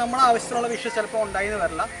 ചിലപ്പോൾ നമ്മുടെ ആവശ്യത്തിനുള്ള ഫിഷസ് ചിലപ്പോൾ ഉണ്ടായിന്ന്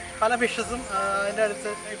വരില്ല. പല ഫിഷസും അതിൻ്റെ അടുത്ത്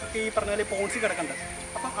ഇപ്പോൾ ഈ പറഞ്ഞ പോലെ പോൺസിൽ കിടക്കുന്നുണ്ട്.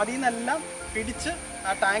 അപ്പം അതിൽ നിന്നെല്ലാം പിടിച്ച്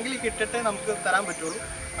ആ ടാങ്കിലേക്ക് ഇട്ടിട്ട് നമുക്ക് തരാൻ പറ്റുള്ളൂ.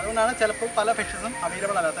 അതുകൊണ്ടാണ് ചിലപ്പോൾ പല ഫിഷസും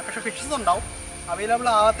അവൈലബിൾ അല്ലാത്തത്. പക്ഷേ ഫിഷസ് ഉണ്ടാവും, അവൈലബിൾ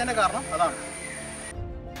ആവാത്തതിൻ്റെ കാരണം അതാണ്.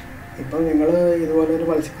 ഇപ്പോൾ നിങ്ങൾ ഇതുപോലെ ഒരു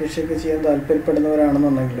മത്സ്യകൃഷിയൊക്കെ ചെയ്യാൻ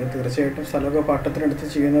താല്പര്യപ്പെടുന്നവരാണെന്നുണ്ടെങ്കിൽ, തീർച്ചയായിട്ടും സ്ഥലമൊക്കെ പാട്ടത്തിനെടുത്ത്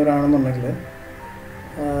ചെയ്യുന്നവരാണെന്നുണ്ടെങ്കിൽ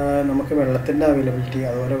നമുക്ക് വെള്ളത്തിൻ്റെ അവൈലബിലിറ്റി,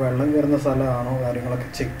 അതുപോലെ വെള്ളം കയറുന്ന സ്ഥലമാണോ കാര്യങ്ങളൊക്കെ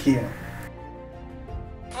ചെക്ക് ചെയ്യണം.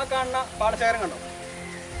 ആ കാണുന്ന പാടശേഖരം കണ്ടോ?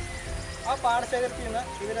 ആ പാടശേഖരത്തിൽ നിന്ന്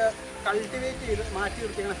ഇവർ കൾട്ടിവേറ്റ് ചെയ്ത് മാറ്റി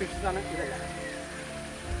നിർത്തിക്കുന്ന ഫിഷസാണ് ഇതെല്ലാം.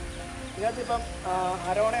 ഇതിനകത്തിപ്പം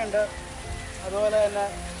അരോണയുണ്ട്, അതുപോലെ തന്നെ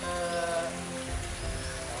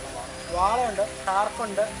വാളയുണ്ട്,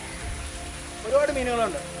 ഷാർപ്പുണ്ട്, ഒരുപാട്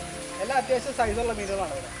മീനുകളുണ്ട്. എല്ലാം അത്യാവശ്യം സൈസുള്ള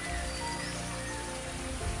മീനുകളാണ് ഇവിടെ.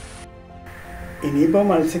 ഇനിയിപ്പോൾ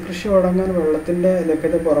മത്സ്യകൃഷി തുടങ്ങാൻ വെള്ളത്തിൻ്റെ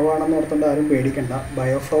ലഭ്യത കുറവാണെന്ന് ഓർത്തുകൊണ്ട് ആരും പേടിക്കണ്ട.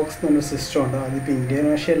 ബയോഫ്ലോക്സ് എന്നൊരു സിസ്റ്റം ഉണ്ട്. അതിപ്പോൾ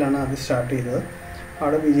ഇന്തോനേഷ്യയിലാണ് അത് സ്റ്റാർട്ട് ചെയ്തത്.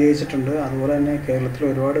 അവിടെ വിജയിച്ചിട്ടുണ്ട്. അതുപോലെ തന്നെ കേരളത്തിൽ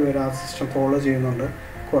ഒരുപാട് പേര് ആ സിസ്റ്റം ഫോളോ ചെയ്യുന്നുണ്ട്.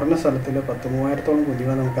 കുറഞ്ഞ സ്ഥലത്തിൽ 10,000-3000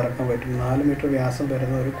 കുഞ്ഞുങ്ങളെ നമുക്ക് ഇറക്കാൻ പറ്റും. 4 മീറ്റർ വ്യാസം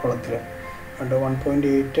വരുന്ന ഒരു കുളത്തിൽ ഉണ്ട്.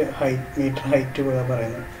 1.8 മീറ്റർ ഹൈറ്റ്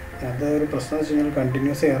പറയുന്നത്. അത് ഒരു പ്രശ്നം വെച്ച് കഴിഞ്ഞാൽ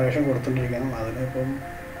കണ്ടിന്യൂസ് എയറേഷൻ കൊടുത്തുകൊണ്ടിരിക്കണം. അതിനിപ്പം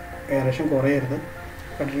എയറേഷൻ കുറയരുത്.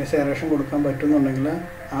 കണ്ടിന്യൂസ് എയറേഷൻ കൊടുക്കാൻ പറ്റുന്നുണ്ടെങ്കിൽ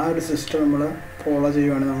ആ ഒരു സിസ്റ്റം നമ്മൾ ഫോളോ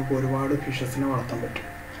ചെയ്യുവാണെങ്കിൽ നമുക്ക് ഒരുപാട് ഫിഷസിനെ വളർത്താൻ പറ്റും.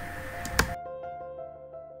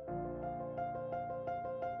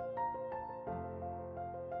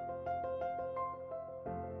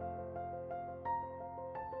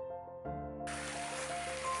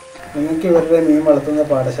 നിങ്ങൾക്ക് ഇവരുടെ മീൻ വളർത്തുന്ന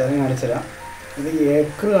പാടശാല കാണിച്ചു തരാം. ഇത്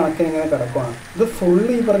ഏക്കർ കണക്കിന് ഇങ്ങനെ കിടക്കുവാണ്. ഇത്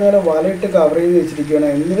ഫുള്ള് ഈ പറഞ്ഞ പോലെ വലയിട്ട് കവർ ചെയ്ത് വെച്ചിരിക്കുകയാണ്.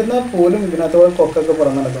 എന്നിരുന്നാൽ പോലും ഇതിനകത്തോടെ കൊക്കൊക്കെ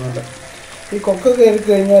പുറന്നു നടക്കുന്നുണ്ട്. ഈ കൊക്ക് കയറി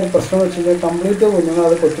കഴിഞ്ഞാൽ ഒരു പ്രശ്നം വെച്ച് കഴിഞ്ഞാൽ കംപ്ലീറ്റ് കുഞ്ഞുങ്ങൾ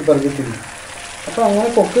അത് കൊത്തിപ്പറിക്കത്തില്ല. അപ്പോൾ അങ്ങനെ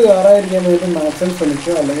കൊക്ക് കയറാതിരിക്കാൻ വേണ്ടി മാക്സിമം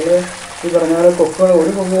ശ്രമിക്കും. അല്ലെങ്കിൽ ഈ പറഞ്ഞ പോലെ കൊക്കുകൾ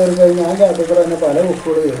ഒരു കൊക്ക് കയറി കഴിഞ്ഞാൽ അതിൻ്റെ അകത്തുകൂടെ തന്നെ പല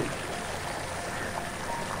കൊക്കുകൾ കയറും.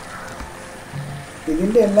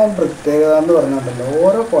 ഇതിൻ്റെ എല്ലാം പ്രത്യേകത എന്ന് പറഞ്ഞിട്ടുണ്ടല്ലോ,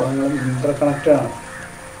 ഓരോ കുളങ്ങളും ഇൻ്റർ കണക്റ്റഡ് ആണ്.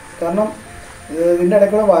 കാരണം ഇതിൻ്റെ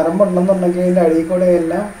ഇടയ്ക്കൂടെ വരമ്പുണ്ടെന്നുണ്ടെങ്കിൽ ഇതിൻ്റെ അടിയിൽ കൂടെ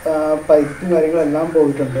എല്ലാം പൈപ്പും കാര്യങ്ങളെല്ലാം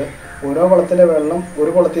പോയിട്ടുണ്ട്. ഓരോ കുളത്തിലെ വെള്ളം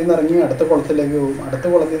ഒരു കുളത്തിൽ നിന്ന് ഇറങ്ങി അടുത്ത കുളത്തിലേക്ക് പോകും, അടുത്ത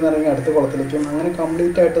കുളത്തിൽ നിന്ന് ഇറങ്ങി അടുത്ത കുളത്തിലേക്കും, അങ്ങനെ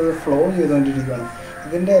കംപ്ലീറ്റ് ആയിട്ട് അത് ഫ്ലോ ചെയ്തുകൊണ്ടിരിക്കുകയാണ്.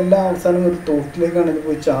 ഇതിൻ്റെ എല്ലാ അവസാനം ഒരു തോട്ടിലേക്കാണ് ഇത്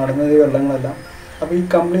പോയി ചാടുന്നത്, ഈ വെള്ളങ്ങളെല്ലാം. അപ്പോൾ ഈ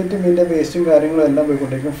കംപ്ലീറ്റ് ഇതിൻ്റെ വേസ്റ്റും കാര്യങ്ങളും എല്ലാം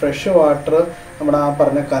പോയിക്കൊണ്ടിരിക്കും. ഫ്രഷ് വാട്ടർ നമ്മുടെ ആ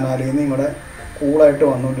പറഞ്ഞ കനാലിൽ നിന്ന് ഇവിടെ കൂളായിട്ട്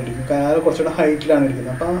വന്നുകൊണ്ടിരിക്കും. കനാൽ കുറച്ചുകൂടെ ഹൈറ്റിലാണ്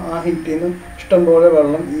ഇരിക്കുന്നത്. അപ്പോൾ ആ ഹൈറ്റിൽ നിന്ന് ഇഷ്ടംപോലെ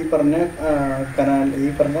വെള്ളം ഈ പറഞ്ഞ ഈ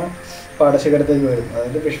പറഞ്ഞ പാടശേഖരത്തേക്ക് വരും,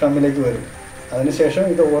 അതായത് ഫിഷ് ഫാമിലേക്ക് വരും. അതിനുശേഷം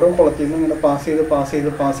ഇത് ഓരോ കുളത്തിൽ നിന്നും ഇങ്ങനെ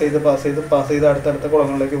പാസ് ചെയ്ത് അടുത്തടുത്ത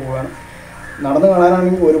കുളങ്ങളിലേക്ക് പോവുകയാണ്. നടന്ന്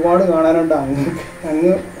കാണാനാണെങ്കിൽ ഒരുപാട് കാണാനുണ്ട്.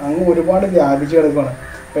 അങ്ങ് ഒരുപാട് വ്യാപിച്ച് കിടക്കുകയാണ്.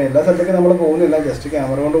 അപ്പോൾ എല്ലാ സ്ഥലത്തേക്കും നമ്മൾ പോകുന്നില്ല, ജസ്റ്റ്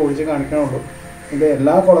ക്യാമറ കൊണ്ട് ഓടിച്ച് കാണിക്കണുള്ളൂ. ഇതിൻ്റെ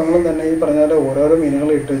എല്ലാ കുളങ്ങളും തന്നെ ഈ പറഞ്ഞാൽ ഓരോരോ മീനുകൾ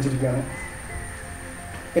ഇട്ട് വെച്ചിരിക്കുകയാണ്.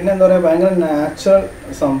 പിന്നെ എന്താ പറയുക, ഭയങ്കര നാച്ചുറൽ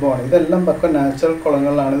സംഭവമാണ്. ഇതെല്ലാം പക്ക നാച്ചുറൽ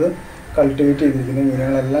കുളങ്ങളിലാണിത് കൾട്ടിവേറ്റ് ചെയ്തിരിക്കുന്നത്.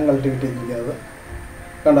 മീനുകളെല്ലാം കൾട്ടിവേറ്റ് ചെയ്തിരിക്കുന്നത്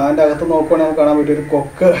കണ്ടോ. അതിൻ്റെ അകത്ത് നോക്കുവാണെങ്കിൽ നമുക്ക് കാണാൻ പറ്റും ഒരു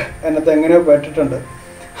കൊക്ക് അതിനകത്ത് എങ്ങനെയോ പെട്ടിട്ടുണ്ട്.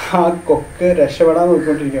 ആ കൊക്ക് രക്ഷപ്പെടാൻ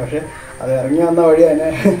നോക്കിക്കൊണ്ടിരിക്കുക. പക്ഷേ അത് ഇറങ്ങി വന്ന വഴി അതിനെ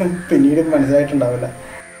പിന്നീട് മനസ്സിലായിട്ടുണ്ടാവില്ല.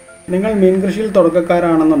 നിങ്ങൾ മീൻ കൃഷിയിൽ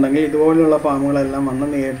തുടക്കക്കാരാണെന്നുണ്ടെങ്കിൽ ഇതുപോലെയുള്ള ഫാമുകളെല്ലാം വന്ന്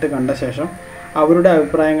നേരിട്ട് കണ്ട ശേഷം അവരുടെ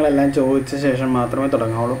അഭിപ്രായങ്ങളെല്ലാം ചോദിച്ച ശേഷം മാത്രമേ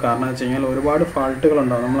തുടങ്ങാവുള്ളൂ. കാരണം വെച്ച് കഴിഞ്ഞാൽ ഒരുപാട്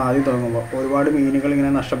ഫാൾട്ടുകളുണ്ടാവും. നമ്മൾ ആദ്യം തുടങ്ങുമ്പോൾ ഒരുപാട് മീനുകൾ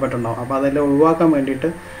ഇങ്ങനെ നഷ്ടപ്പെട്ടുണ്ടാവും. അപ്പോൾ അതെല്ലാം ഒഴിവാക്കാൻ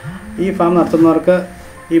വേണ്ടിയിട്ട് ഈ ഫാം നടത്തുന്നവർക്ക്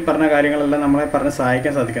ഈ പറഞ്ഞ കാര്യങ്ങളെല്ലാം നമ്മളെ പറഞ്ഞ്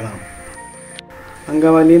സഹായിക്കാൻ സാധിക്കുന്നതാണ്.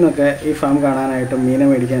 അങ്കവാലിയിൽ നിന്നൊക്കെ ഈ ഫാം കാണാനായിട്ട് മീനെ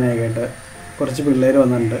മേടിക്കാനായിട്ട് കുറച്ച് പിള്ളേർ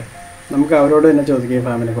വന്നിട്ടുണ്ട്. നമുക്ക് അവരോട് തന്നെ ചോദിക്കുക ഈ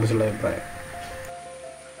ഫാമിനെ കുറിച്ചുള്ള അഭിപ്രായം.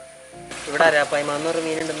 ഇവിടെ അരാപ്പായ്മ എന്ന് പറഞ്ഞ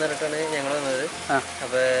മീനുണ്ടെന്ന് പറഞ്ഞിട്ടാണ് ഞങ്ങൾ വന്നത്.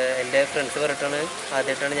 അപ്പോൾ എൻ്റെ ഫ്രണ്ട്സ് പറഞ്ഞിട്ടാണ്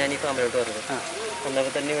ആദ്യമായിട്ടാണ് ഞാൻ ഈ ഫാമിലോട്ട് വരുന്നത്.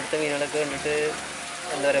 വന്നപ്പോൾ തന്നെ ഇവിടുത്തെ മീനുകളൊക്കെ കണ്ടിട്ട്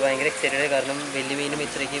എന്താ പറയുക, ഭയങ്കര എക്സൈറ്റഡ്. കാരണം വലിയ മീനും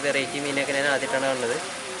ഇത്രയ്ക്ക് വെറൈറ്റി മീനൊക്കെ ഞാൻ ആദ്യമായിട്ടാണ് കാണുന്നത്.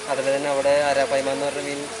 അതുപോലെ തന്നെ അവിടെ അരാപ്പായ്മ എന്ന് പറഞ്ഞ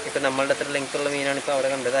മീൻ, ഇപ്പോൾ നമ്മളുടെ അത്ര ലെങ്ത്തുള്ള മീനാണ് ഇപ്പോൾ അവിടെ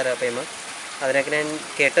കണ്ടത്, അരാപ്പായ്മ. അതിനൊക്കെ ഞാൻ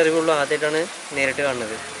കേട്ടറിവുള്ളൂ, ആദ്യമായിട്ടാണ് നേരിട്ട്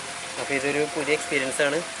കാണുന്നത്. അപ്പോൾ ഇതൊരു പുതിയ എക്സ്പീരിയൻസ്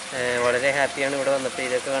ആണ്. വളരെ ഹാപ്പിയാണ് ഇവിടെ വന്നപ്പോൾ.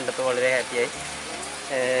 ഇതൊക്കെ കണ്ടപ്പോൾ വളരെ ഹാപ്പിയായി.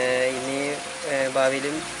 ഇനി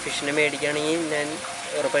ഭാവിയിലും ഫിഷിനെ മേടിക്കുകയാണെങ്കിൽ ഞാൻ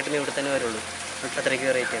ഉറപ്പായിട്ടും ഇവിടെ തന്നെ വരുള്ളൂ. അത്രയ്ക്ക്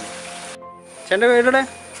വെറൈറ്റിയാണ്. ചേട്ടൻ്റെ വീടെ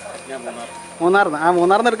മൂന്നാറിന്ന്? ആ,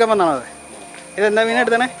 മൂന്നാറിന്ന് എടുക്കാൻ വന്നാണോ അത്? ഇതെന്താ മീൻ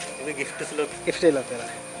എടുത്തണേ? ഇത് ഗിഫ്റ്റ് ഇല്ലാത്ത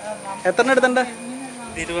എത്ര എടുത്തണ്ട്?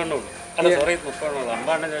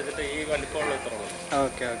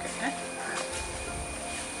 Okay okay.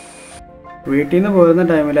 വീട്ടിൽ നിന്ന് പോരുന്ന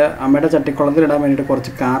ടൈമിൽ അമ്മയുടെ ചട്ടിക്കുളത്തിലിടാൻ വേണ്ടിയിട്ട്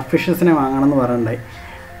കുറച്ച് കാർ ഫിഷസിനെ വാങ്ങണമെന്ന് പറയുന്നുണ്ടായി.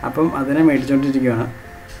 അപ്പം അതിനെ മേടിച്ചുകൊണ്ടിരിക്കുകയാണ്.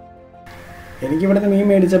 എനിക്കിവിടുന്ന് മീൻ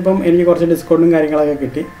മേടിച്ചപ്പം എനിക്ക് കുറച്ച് ഡിസ്കൗണ്ടും കാര്യങ്ങളൊക്കെ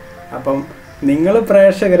കിട്ടി. അപ്പം നിങ്ങൾ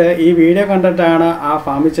പ്രേക്ഷകർ ഈ വീഡിയോ കണ്ടിട്ടാണ് ആ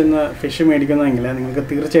ഫാമിൽ ചെന്ന് ഫിഷ് മേടിക്കുന്നതെങ്കിൽ നിങ്ങൾക്ക്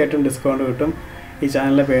തീർച്ചയായിട്ടും ഡിസ്കൗണ്ട് കിട്ടും. ഈ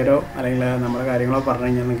ചാനലിൻ്റെ പേരോ അല്ലെങ്കിൽ നമ്മുടെ കാര്യങ്ങളോ പറഞ്ഞു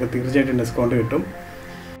കഴിഞ്ഞാൽ നിങ്ങൾക്ക് തീർച്ചയായിട്ടും ഡിസ്കൗണ്ട് കിട്ടും.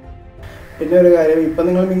 പിന്നെ ഒരു കാര്യം, ഇപ്പം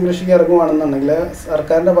നിങ്ങൾ മീൻ കൃഷിക്ക് ഇറങ്ങുവാണെന്നുണ്ടെങ്കിൽ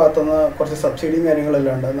സർക്കാരിൻ്റെ ഭാഗത്തുനിന്ന് കുറച്ച് സബ്സിഡിയും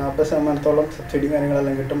കാര്യങ്ങളെല്ലാം ഉണ്ട്. 40% സബ്സിഡിയും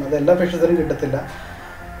കാര്യങ്ങളെല്ലാം കിട്ടും. അത് എല്ലാ ഫിഷസിനും കിട്ടത്തില്ല.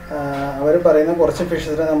 അവർ പറയുന്ന കുറച്ച്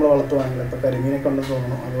ഫിഷസിനെ നമ്മൾ വളർത്തുവാണെങ്കിൽ ഇപ്പോൾ കരിമീനൊക്കെ ഉണ്ടെന്ന്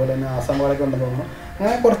തോന്നുന്നു, അതുപോലെ തന്നെ ആസാം വാളയൊക്കെ ഉണ്ടെന്ന് തോന്നുന്നു.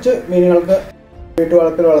 അങ്ങനെ കുറച്ച് മീനുകൾക്ക്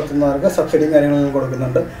വീട്ടുവളപ്പിൽ വളർത്തുന്നവർക്ക് സബ്സിഡിയും കാര്യങ്ങളും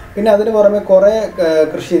കൊടുക്കുന്നുണ്ട്. പിന്നെ അതിന് പുറമെ കുറേ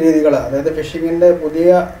കൃഷി രീതികൾ, അതായത് ഫിഷിങ്ങിൻ്റെ പുതിയ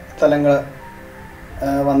തലങ്ങൾ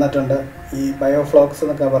വന്നിട്ടുണ്ട്. ഈ ബയോഫ്ലോക്സ്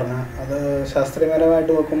എന്നൊക്കെ പറഞ്ഞാൽ അത്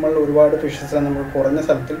ശാസ്ത്രീയപരമായിട്ട് നോക്കുമ്പോൾ ഒരുപാട് ഫിഷസിനെ നമുക്ക് കുറഞ്ഞ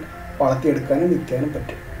സ്ഥലത്തിൽ വളർത്തിയെടുക്കാനും വിൽക്കാനും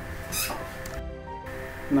പറ്റും.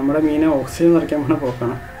 നമ്മുടെ മീനെ ഓക്സിജൻ നിറയ്ക്കാൻ വേണ്ട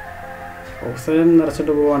പോക്കാണ്. ഓക്സിജൻ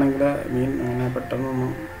നിറച്ചിട്ട് പോവുകയാണെങ്കിൽ മീൻ അങ്ങനെ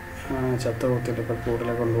പെട്ടെന്നൊന്നും ചത്ത കുത്തിയിട്ട് ഇപ്പോൾ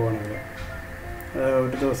കൂടുതലൊക്കെ കൊണ്ടുപോകുകയാണെങ്കിൽ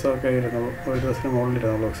ഒരു ദിവസമൊക്കെ ഒരു ദിവസത്തിന്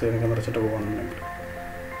മുകളിലിരുന്നുള്ളൂ ഓക്സിജനൊക്കെ നിറച്ചിട്ട് പോകുകയാണെന്നുണ്ടെങ്കിൽ.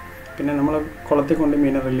 പിന്നെ നമ്മൾ കുളത്തിൽ കൊണ്ട്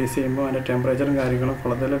മീനെ റിലീസ് ചെയ്യുമ്പോൾ അതിൻ്റെ ടെമ്പറേച്ചറും കാര്യങ്ങളും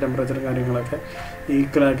കുളത്തിലെ ടെമ്പറേച്ചറും കാര്യങ്ങളൊക്കെ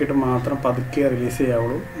ഈക്വലാക്കിയിട്ട് മാത്രം പതുക്കെ റിലീസ്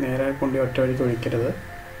ചെയ്യാവുള്ളൂ. നേരെ കൊണ്ട് ഒറ്റ വഴിക്ക് ഒഴിക്കരുത്.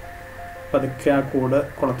 പതുക്കെ ആ കൂട്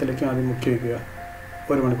കുളത്തിലേക്ക് ആദ്യം മുക്കി വയ്ക്കുക.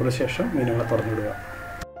 1 മണിക്കൂർ ശേഷം മീനുകളെ തുറന്നിടുക.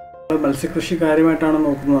 മത്സ്യകൃഷി കാര്യമായിട്ടാണ്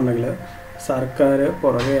നോക്കുന്നുണ്ടെങ്കിൽ സർക്കാർ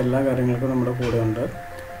പുറകെ എല്ലാ കാര്യങ്ങൾക്കും നമ്മുടെ കൂടെ ഉണ്ട്.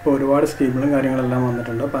 ഇപ്പോൾ ഒരുപാട് സ്കീമുകളും കാര്യങ്ങളെല്ലാം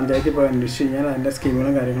വന്നിട്ടുണ്ട്. പഞ്ചായത്തിൽ പോയി അന്വേഷിച്ച് കഴിഞ്ഞാൽ അതിൻ്റെ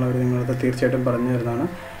സ്കീമുകളും കാര്യങ്ങളും അവർ നിങ്ങൾക്ക് തീർച്ചയായിട്ടും പറഞ്ഞു തരുന്നതാണ്.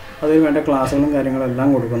 അതിന് വേണ്ട ക്ലാസ്സുകളും കാര്യങ്ങളെല്ലാം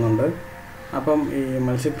കൊടുക്കുന്നുണ്ട്. അപ്പം ഈ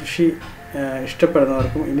മത്സ്യകൃഷി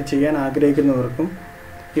ഇഷ്ടപ്പെടുന്നവർക്കും ഇനി ചെയ്യാൻ ആഗ്രഹിക്കുന്നവർക്കും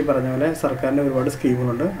ഈ പറഞ്ഞ പോലെ സർക്കാരിൻ്റെ ഒരുപാട്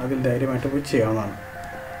സ്കീമുകളുണ്ട്. അതിൽ ധൈര്യമായിട്ട് പോയി ചെയ്യാവുന്നതാണ്.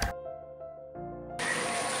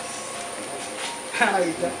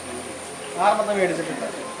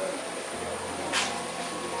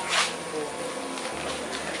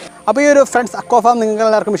 അപ്പോൾ ഈ ഒരു ഫ്രണ്ട്സ് അക്വാ ഫാം നിങ്ങൾ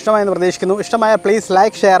എല്ലാവർക്കും ഇഷ്ടമായെന്ന് പ്രതീക്ഷിക്കുന്നു. ഇഷ്ടമായ please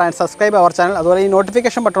like, share and subscribe our channel. അതുപോലെ ഈ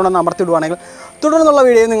നോട്ടിഫിക്കേഷൻ ബട്ടൺ ഒന്ന് അമർത്തിവിടുവാണെങ്കിൽ തുടർന്നുള്ള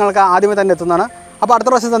വീഡിയോ നിങ്ങൾക്ക് ആദ്യമേ തന്നെ എത്തുന്നതാണ്. അപ്പോൾ അടുത്ത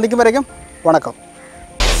പ്രാവശ്യം സന്ധിക്കുമ്പോഴേക്കും വണക്കം.